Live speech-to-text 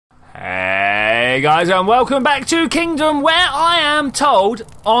Hey guys, and welcome back to Kingdom, where I am told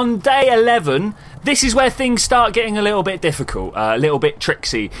on day 11 this is where things start getting a little bit difficult, a little bit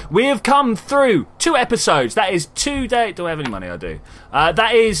tricksy. We have come through 2 episodes. That is 2 days. Do I have any money? I do.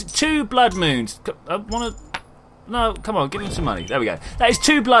 That is 2 blood moons. I want to. No, come on, give me some money. There we go. That is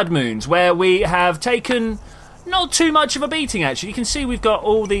 2 blood moons where we have taken not too much of a beating. Actually, you can see we've got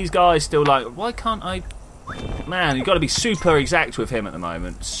all these guys still. Like, why can't I? Man, you've got to be super exact with him at the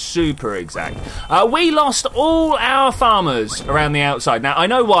moment. Super exact. We lost all our farmers around the outside. Now, I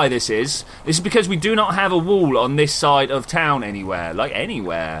know why this is. This is because we do not have a wall on this side of town anywhere. Like,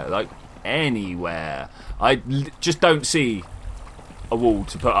 anywhere. Like, anywhere. I just don't see a wall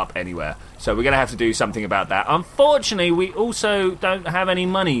to put up anywhere. So we're going to have to do something about that. Unfortunately, we also don't have any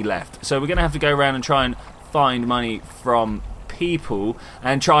money left. So we're going to have to go around and try and find money from people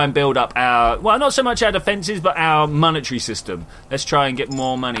and try and build up our, well, not so much our defences, but our monetary system. Let's try and get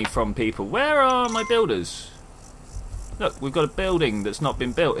more money from people. Where are my builders? Look, we've got a building that's not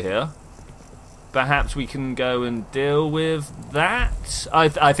been built here. Perhaps we can go and deal with that.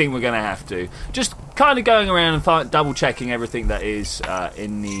 I think we're going to have to. Just kind of going around and double checking everything that is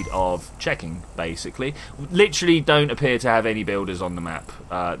in need of checking, basically. Literally don't appear to have any builders on the map.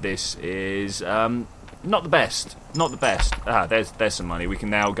 This is not the best. Not the best. There's some money. We can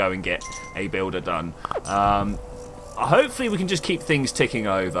now go and get a builder done. Hopefully we can just keep things ticking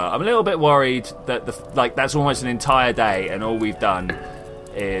over. I'm a little bit worried that that's almost an entire day and all we've done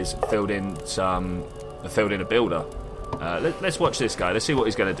is filled in a builder. Let's watch this guy. Let's see what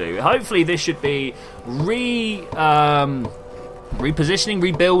he's going to do. Hopefully this should be repositioning,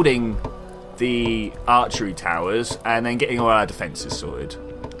 rebuilding the archery towers, and then getting all our defences sorted.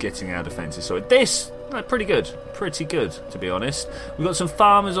 This, pretty good, to be honest. We've got some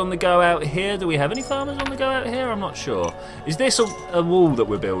farmers on the go out here. Do we have any farmers on the go out here? I'm not sure. Is this a wall that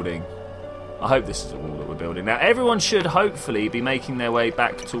we're building? I hope this is a wall that we're building. Now, everyone should hopefully be making their way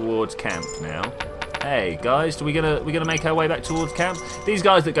back towards camp now. Hey, guys, we gonna make our way back towards camp? These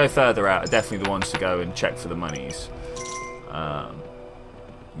guys that go further out are definitely the ones to go and check for the monies.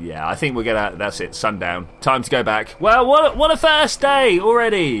 Yeah, I think we're gonna. That's it. Sundown. Time to go back. Well, what a first day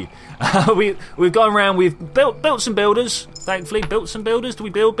already. We've gone around. We've built some builders. Thankfully, built some builders. Do we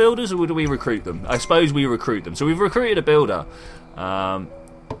build builders or do we recruit them? I suppose we recruit them. So we've recruited a builder.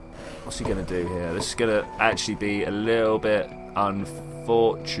 What's he gonna do here? This is gonna actually be a little bit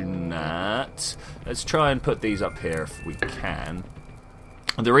unfortunate. Let's try and put these up here if we can.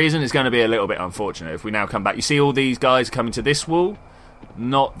 And the reason it's going to be a little bit unfortunate if we now come back. You see all these guys coming to this wall.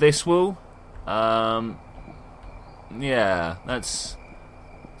 Not this wall. Yeah, it's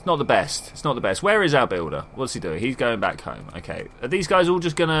not the best. It's not the best. Where is our builder? What's he doing? He's going back home. Okay. Are these guys all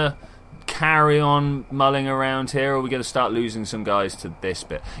just going to carry on mulling around here, or are we going to start losing some guys to this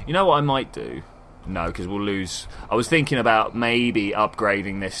bit? You know what I might do? No, because we'll lose. I was thinking about maybe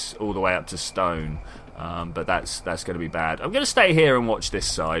upgrading this all the way up to stone. But that's going to be bad. I'm going to stay here and watch this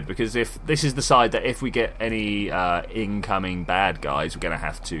side, because if this is the side that if we get any incoming bad guys, we're going to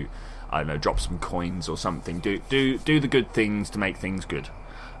have to, I don't know, drop some coins or something. Do the good things to make things good.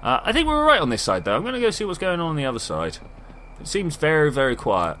 I think we're right on this side though. I'm going to go see what's going on the other side. It seems very, very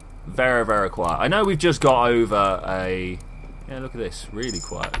quiet. Very, very quiet. I know we've just got over a. Yeah, look at this. Really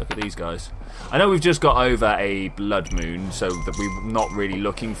quiet. Look at these guys. I know we've just got over a blood moon, so that we're not really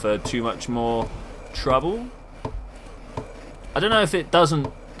looking for too much more trouble. I don't know if it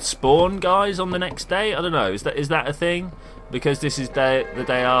doesn't spawn guys on the next day. I don't know. Is that a thing? Because this is the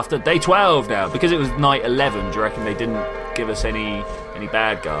day after. Day 12 now. Because it was night 11, do you reckon they didn't give us any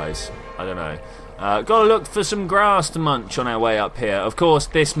bad guys? I don't know. Gotta look for some grass to munch on our way up here. Of course,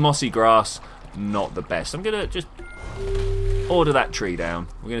 this mossy grass, not the best. I'm gonna just order that tree down.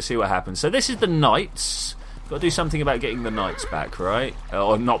 We're gonna see what happens. So this is the knights. Got to do something about getting the knights back, right?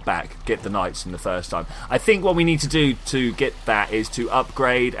 Or not back, get the knights in the first time. I think what we need to do to get that is to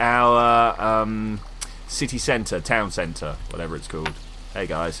upgrade our city centre, town centre, whatever it's called. Hey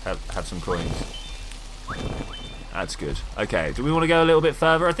guys, have some coins. That's good. Okay, do we want to go a little bit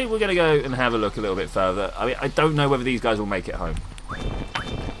further? I think we're going to go and have a look a little bit further. I mean, I don't know whether these guys will make it home.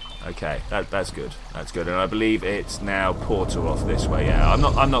 Okay, that's good. That's good. And I believe it's now portal off this way. Yeah,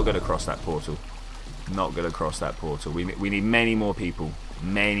 I'm not going to cross that portal. Not going to cross that portal. We need many more people.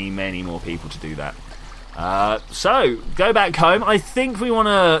 Many more people to do that. So, go back home. I think we want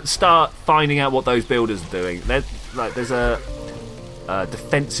to start finding out what those builders are doing. There's a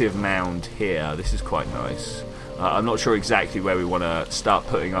defensive mound here. This is quite nice. I'm not sure exactly where we want to start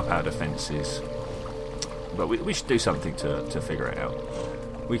putting up our defences. But we should do something to figure it out.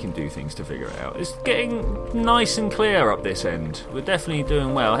 We can do things to figure it out. It's getting nice and clear up this end. We're definitely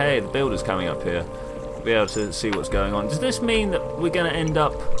doing well. Hey, the builder's coming up here. We'll be able to see what's going on. Does this mean that we're going to end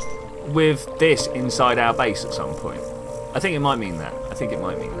up with this inside our base at some point? I think it might mean that. I think it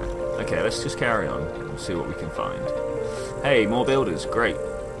might mean that. Okay, let's just carry on and see what we can find. Hey, more builders. Great.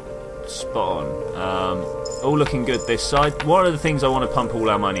 Spot on. All looking good this side. One of the things I want to pump all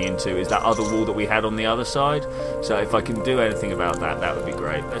our money into is that other wall that we had on the other side. So if I can do anything about that, that would be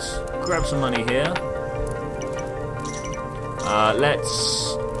great. Let's grab some money here.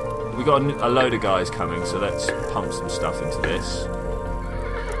 We got a load of guys coming, so let's pump some stuff into this.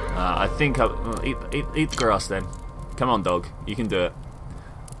 I think eat the grass then. Come on, dog. You can do it.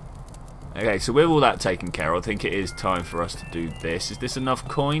 Okay, so with all that taken care of, I think it is time for us to do this. Is this enough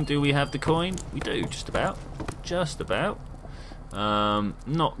coin? Do we have the coin? We do, just about. Just about.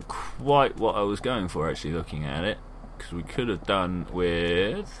 Not quite what I was going for, actually, looking at it. Because we could have done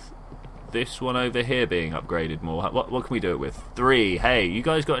with this one over here being upgraded more. What can we do it with? 3. Hey, you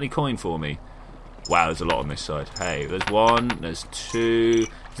guys got any coin for me? Wow, there's a lot on this side. Hey, there's 1, there's 2.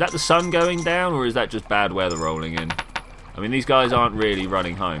 Is that the sun going down, or is that just bad weather rolling in? I mean, these guys aren't really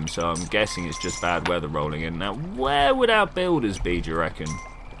running home, so I'm guessing it's just bad weather rolling in. Now, where would our builders be, do you reckon?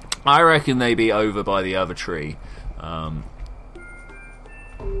 I reckon they'd be over by the other tree.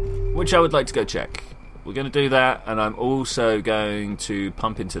 Which I would like to go check. We're going to do that, and I'm also going to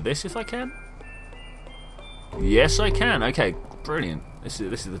pump into this if I can. Yes, I can. Okay, brilliant. This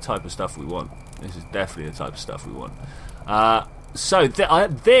is the type of stuff we want. This is definitely the type of stuff we want. So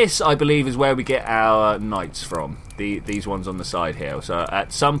this, I believe, is where we get our knights from. These ones on the side here. So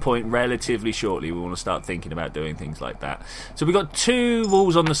at some point, relatively shortly, we want to start thinking about doing things like that. So we've got 2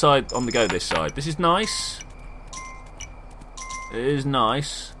 walls on the side, on the go this side. This is nice. It is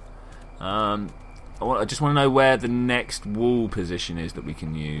nice. I just want to know where the next wall position is that we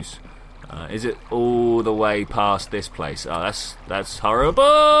can use. Is it all the way past this place? Oh, that's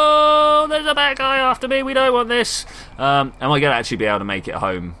horrible! There's a bad guy after me. We don't want this. Am I going to actually be able to make it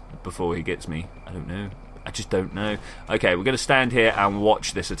home before he gets me? I don't know. I just don't know. Okay, we're going to stand here and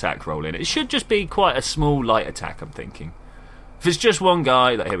watch this attack roll in. It should just be quite a small, light attack, I'm thinking. If it's just one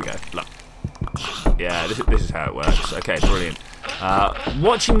guy, here we go. Look. Yeah, this is how it works. Okay, brilliant.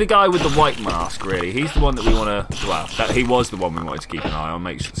 Watching the guy with the white mask, really. He's the one that we want to... Well, he was the one we wanted to keep an eye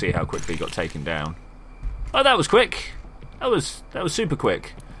on. See how quickly he got taken down. Oh, that was quick. That was super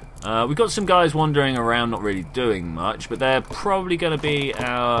quick. We've got some guys wandering around, not really doing much, but they're probably going to be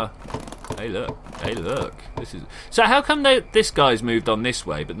our... Hey, look. Hey, look. This is... So how come this guy's moved on this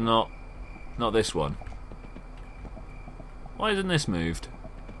way, but not this one? Why isn't this moved?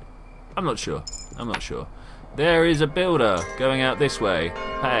 I'm not sure. There is a builder going out this way.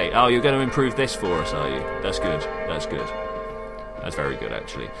 Hey, oh, you're going to improve this for us, are you? That's good. That's good. That's very good,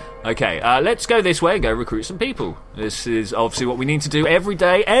 actually. Okay, let's go this way and go recruit some people. This is obviously what we need to do every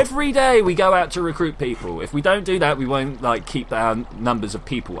day. Every day we go out to recruit people. If we don't do that, we won't keep our numbers of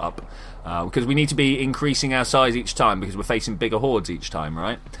people up. Because we need to be increasing our size each time because we're facing bigger hordes each time,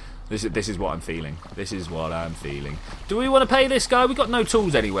 right? This is what I'm feeling. This is what I'm feeling. Do we want to pay this guy? We've got no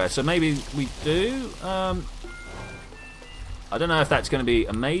tools anywhere, so maybe we do. I don't know if that's going to be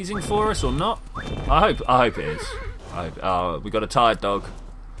amazing for us or not. I hope it is. We got a tired dog.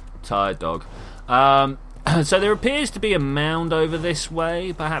 So there appears to be a mound over this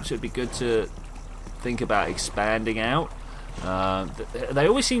way. Perhaps it would be good to think about expanding out. They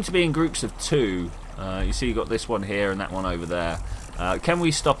always seem to be in groups of 2. You see, you got this one here and that one over there. Can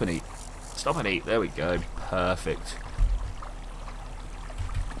we stop and eat? Stop and eat. There we go. Perfect.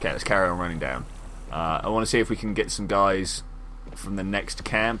 Okay, let's carry on running down. I want to see if we can get some guys from the next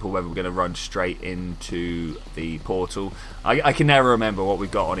camp, or whether we're going to run straight into the portal. I can never remember what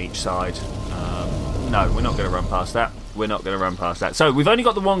we've got on each side. No, we're not going to run past that. We're not going to run past that. So we've only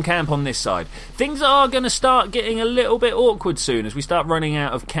got the one camp on this side. Things are going to start getting a little bit awkward soon as we start running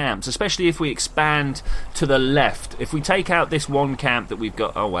out of camps, especially if we expand to the left. If we take out this one camp that we've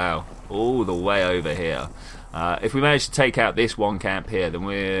got, oh wow, all the way over here. If we manage to take out this one camp here, then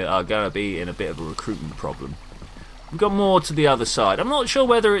we are going to be in a bit of a recruitment problem. We've got more to the other side. I'm not sure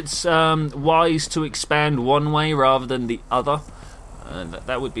whether it's wise to expand one way rather than the other.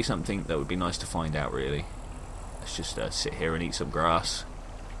 That would be something that would be nice to find out, really. Let's just sit here and eat some grass.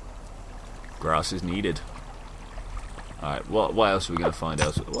 Grass is needed. Alright, what else are we going to find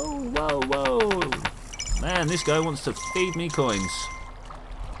else? Whoa. Man, this guy wants to feed me coins.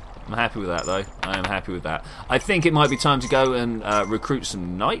 I'm happy with that, though. I am happy with that. I think it might be time to go and recruit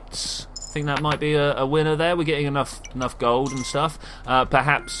some knights. I think that might be a winner there. We're getting enough gold and stuff.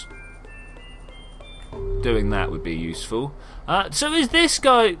 Perhaps doing that would be useful. So is this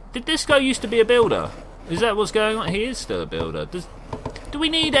guy... Did this guy used to be a builder? Is that what's going on? He is still a builder. Do we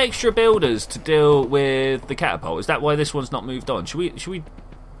need extra builders to deal with the catapult? Is that why this one's not moved on? Should we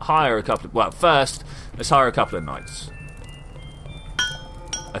hire a couple of... Well, first, let's hire a couple of knights.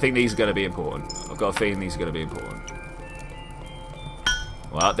 I think these are going to be important. I've got a feeling these are going to be important.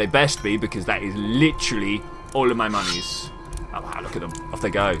 Well, they best be, because that is literally all of my monies. Oh, wow, look at them. Off they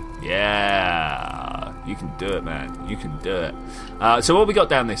go. Yeah. You can do it, man. You can do it. So what we got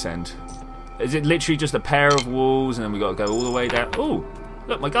down this end? Is it literally just a pair of walls and then we got to go all the way down? Oh,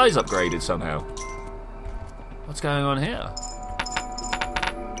 look, my guy's upgraded somehow. What's going on here?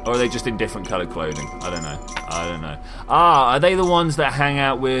 Or are they just in different coloured clothing? I don't know. I don't know. Ah, are they the ones that hang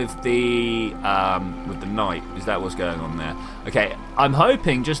out with the knight? Is that what's going on there? Okay, I'm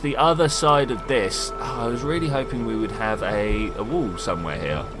hoping just the other side of this. Oh, I was really hoping we would have a wall somewhere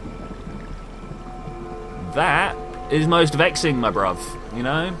here. That is most vexing, my bruv. You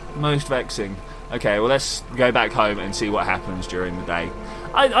know? Most vexing. Okay, well, let's go back home and see what happens during the day.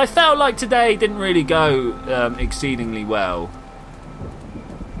 I felt like today didn't really go exceedingly well.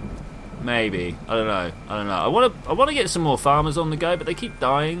 Maybe. I don't know. I don't know. I want to get some more farmers on the go, but they keep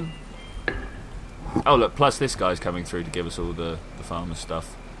dying. Oh, look, plus this guy's coming through to give us all the farmer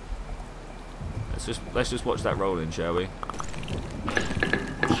stuff. Let's just watch that roll in, shall we?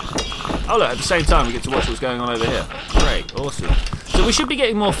 Oh, look, at the same time we get to watch what's going on over here. Great, awesome. So we should be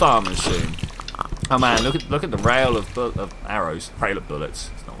getting more farmers soon. Oh man, look at the rail of arrows. Rail of bullets.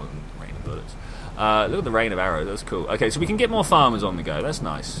 It's not a rain of bullets. Look at the rain of arrows. That's cool. Okay, so we can get more farmers on the go. That's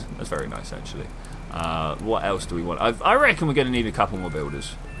nice. That's very nice, actually. What else do we want? I reckon we're going to need a couple more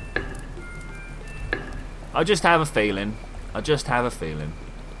builders. I just have a feeling. I just have a feeling.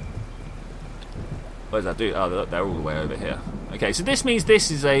 What does that do? Oh, they're all the way over here. Okay, so this means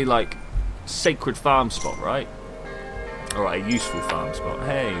this is a, like, sacred farm spot, right? Alright, a useful farm spot.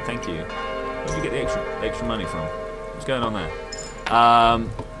 Hey, thank you. Where did you get the extra money from? What's going on there?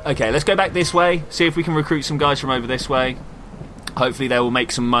 Okay, let's go back this way. See if we can recruit some guys from over this way. Hopefully they will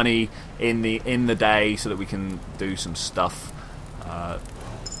make some money in the day so that we can do some stuff.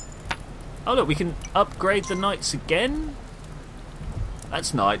 Oh look, we can upgrade the knights again?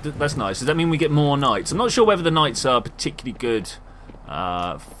 That's nice. That's nice. Does that mean we get more knights? I'm not sure whether the knights are particularly good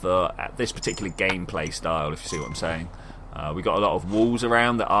for this particular gameplay style, if you see what I'm saying. We got a lot of walls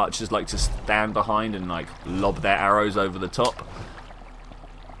around that archers like to stand behind and like lob their arrows over the top.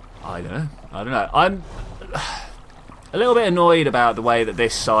 I don't know. I don't know. I'm a little bit annoyed about the way that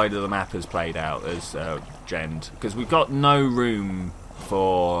this side of the map has played out as Gend, because we've got no room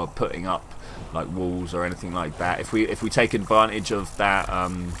for putting up like walls or anything like that. If we take advantage of that,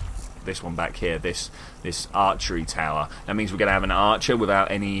 this one back here, this archery tower, that means we're going to have an archer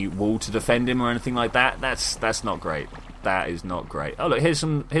without any wall to defend him or anything like that. That's not great. That is not great. Oh look, here's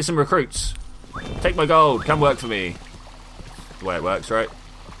some recruits. Take my gold. Come work for me. The way it works, right?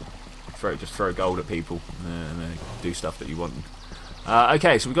 Just throw gold at people and then do stuff that you want.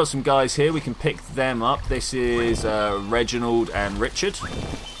 Okay, so we've got some guys here. We can pick them up. This is Reginald and Richard.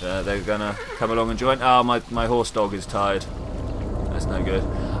 They're gonna come along and join. Oh, my horse dog is tired. That's no good.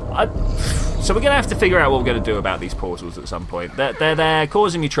 So we're gonna have to figure out what we're gonna do about these portals at some point. They're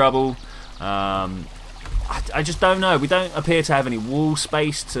causing me trouble. I just don't know. We don't appear to have any wall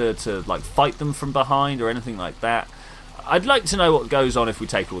space to like fight them from behind or anything like that. I'd like to know what goes on if we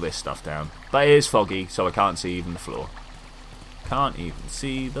take all this stuff down. But it is foggy, so I can't see even the floor. Can't even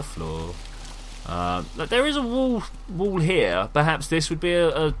see the floor. Look, there is a wall here. Perhaps this would be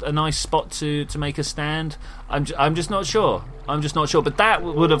a nice spot to make a stand. I'm just not sure. I'm just not sure. But that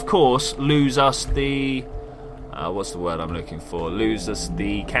would, of course, lose us the... what's the word I'm looking for? Lose us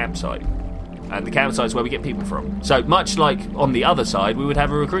the campsite. And the campsite's where we get people from. So much like on the other side, we would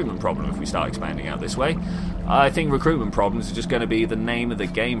have a recruitment problem if we start expanding out this way. I think recruitment problems are just going to be the name of the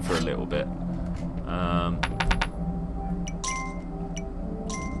game for a little bit.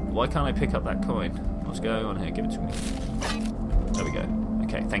 Why can't I pick up that coin? What's going on here? Give it to me. There we go.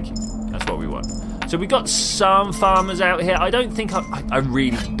 Okay, thank you. That's what we want. So we got some farmers out here. I don't think I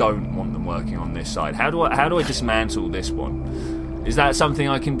really don't want them working on this side. How do I dismantle this one? Is that something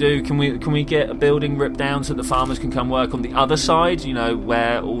I can do? Can we get a building ripped down so the farmers can come work on the other side? You know,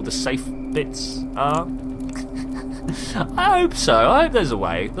 where all the safe bits are. I hope so. I hope there's a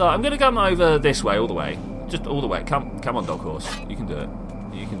way. Look, I'm going to come over this way, all the way. Just all the way. Come on, dog horse. You can do it.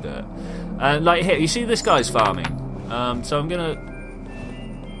 You can do it. And like here, you see this guy's farming. So I'm going to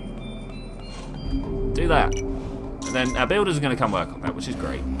do that. And then our builders are going to come work on that, which is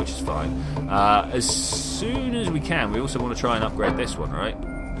great, which is fine. As soon as we can, we also want to try and upgrade this one, right?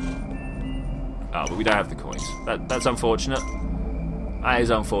 Oh, but we don't have the coins. That's unfortunate. That is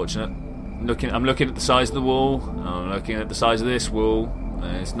unfortunate. I'm looking at the size of the wall. I'm looking at the size of this wall.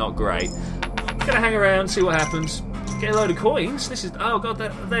 It's not great. I'm gonna hang around, see what happens. Get a load of coins. This is... Oh, God,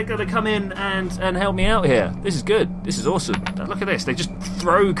 they're gonna come in and help me out here. This is good. This is awesome. Look at this. They just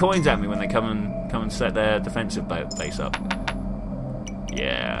throw coins at me when they come and set their defensive base up.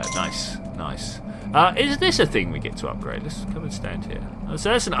 Yeah, nice. Is this a thing we get to upgrade? Let's come and stand here. So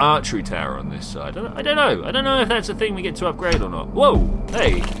that's an archery tower on this side. I don't know. I don't know if that's a thing we get to upgrade or not. Whoa!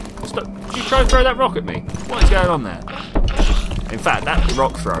 Hey! Stop. Did you try and throw that rock at me? What is going on there? In fact, that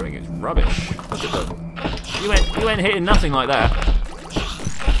rock throwing is rubbish. Look at them. You ain't hitting nothing like that.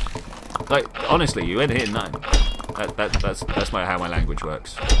 Like, honestly, you ain't hitting nothing. That's how my language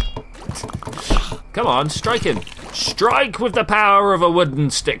works. Come on, strike him. Strike with the power of a wooden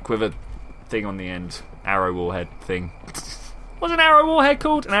stick with a thing on the end. Arrow warhead thing. What's an arrow warhead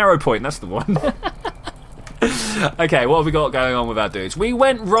called? An arrow point, that's the one. Okay, what have we got going on with our dudes? We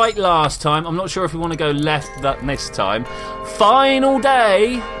went right last time. I'm not sure if we want to go left this time. Final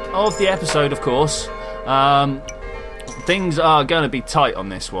day of the episode, of course. Things are going to be tight on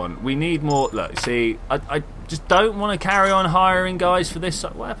this one. We need more... Look, see, I just don't want to carry on hiring guys for this.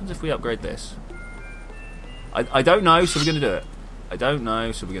 What happens if we upgrade this? I don't know, so we're going to do it. I don't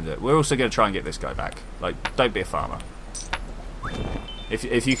know, so we're going to do it. We're also going to try and get this guy back. Like, don't be a farmer.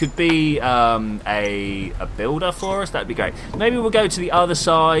 If you could be a builder for us, that'd be great. Maybe we'll go to the other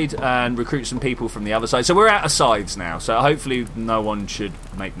side and recruit some people from the other side. So we're out of sides now, so hopefully no one should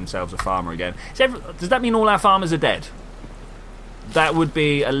make themselves a farmer again. Does that mean all our farmers are dead? That would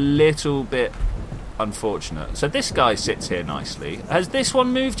be a little bit unfortunate. So this guy sits here nicely. Has this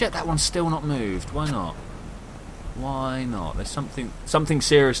one moved yet? That one's still not moved. Why not? Why not? There's something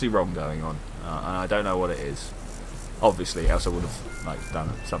seriously wrong going on, and I don't know what it is. Obviously, else I would have done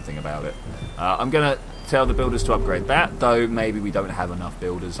something about it. I'm gonna tell the builders to upgrade that, though maybe we don't have enough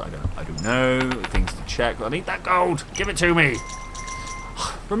builders. I don't know. Things to check. I need that gold. Give it to me.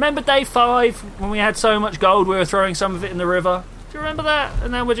 Remember day 5 when we had so much gold we were throwing some of it in the river? Do you remember that?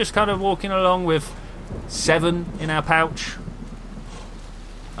 And then we're just kind of walking along with 7 in our pouch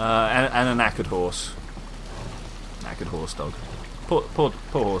and a knackered horse. Knackered horse dog. Poor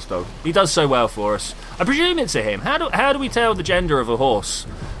horse dog. He does so well for us. I presume it's a him. How do we tell the gender of a horse?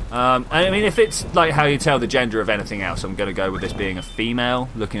 I mean, if it's like how you tell the gender of anything else, I'm going to go with this being a female.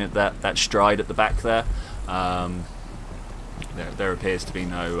 Looking at that stride at the back there, there appears to be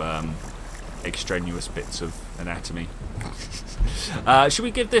no extraneous bits of anatomy. Should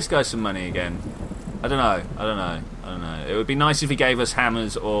we give this guy some money again? I don't know. It would be nice if he gave us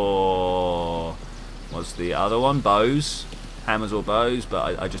hammers or what's the other one? Bows. Hammers or bows,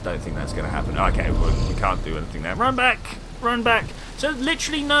 but I just don't think that's going to happen. Okay, we can't do anything there. Run back! So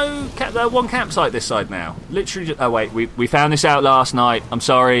literally no one campsite this side now. Literally, oh wait, we found this out last night. I'm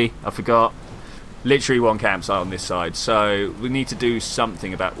sorry, I forgot. Literally one campsite on this side. So we need to do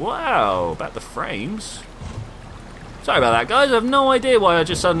something about the frames. Sorry about that, guys. I have no idea why I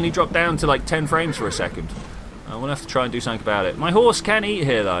just suddenly dropped down to like 10 frames for a second. We'll have to try and do something about it. My horse can eat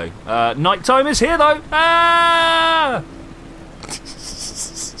here though. Nighttime is here though. Ah!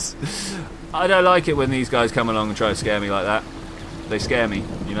 I don't like it when these guys come along and try to scare me like that. They scare me,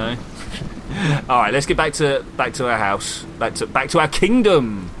 you know. All right, let's get back to our house, back to our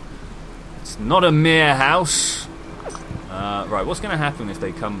kingdom. It's not a mere house. Right, what's going to happen if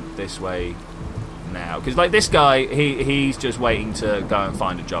they come this way now? Because like this guy, he's just waiting to go and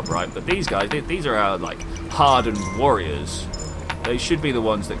find a job, right? But these guys, these are our like hardened warriors. They should be the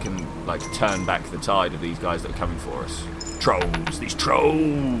ones that can like turn back the tide of these guys that are coming for us. Trolls, these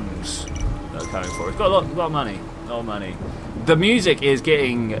trolls that are coming for us. Got a lot of money, The music is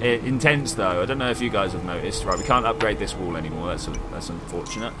getting intense though. I don't know if you guys have noticed. Right, we can't upgrade this wall anymore. That's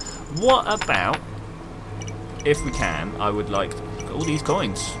unfortunate. What about if we can? I would like all these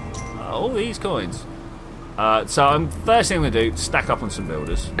coins. So first thing I'm going to do, stack up on some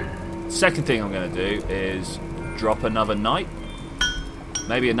builders. Second thing I'm going to do is drop another knight.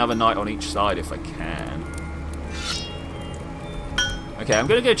 Maybe another knight on each side if I can. Okay, I'm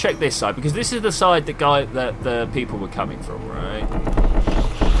going to go check this side because this is the side that the people were coming from, right?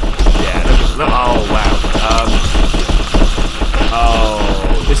 Yeah, look, oh wow.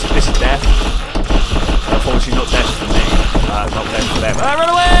 Oh, this is death. Unfortunately, not death for me. Not death for them. Run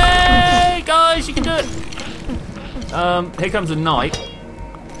away, guys! You can do it. Here comes a knight.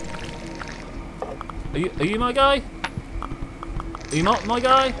 Are you my guy? Are you not my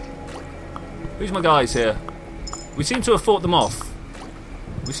guy? Who's my guys here? We seem to have fought them off.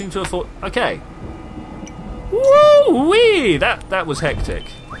 Okay. Woo-wee! That was hectic.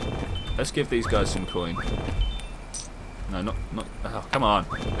 Let's give these guys some coin. No, not. Oh, come on.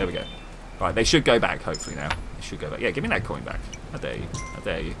 There we go. Right, they should go back, hopefully, now. They should go back. Yeah, give me that coin back. How dare you. How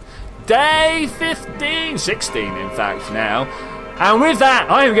dare you. Day 15, 16, in fact, now. And with that,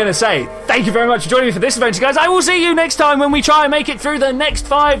 I am going to say thank you very much for joining me for this adventure, guys. I will see you next time when we try and make it through the next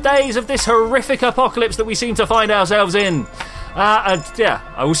 5 days of this horrific apocalypse that we seem to find ourselves in. And yeah,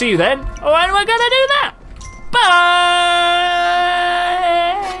 I will see you then. And we're going to do that. Bye!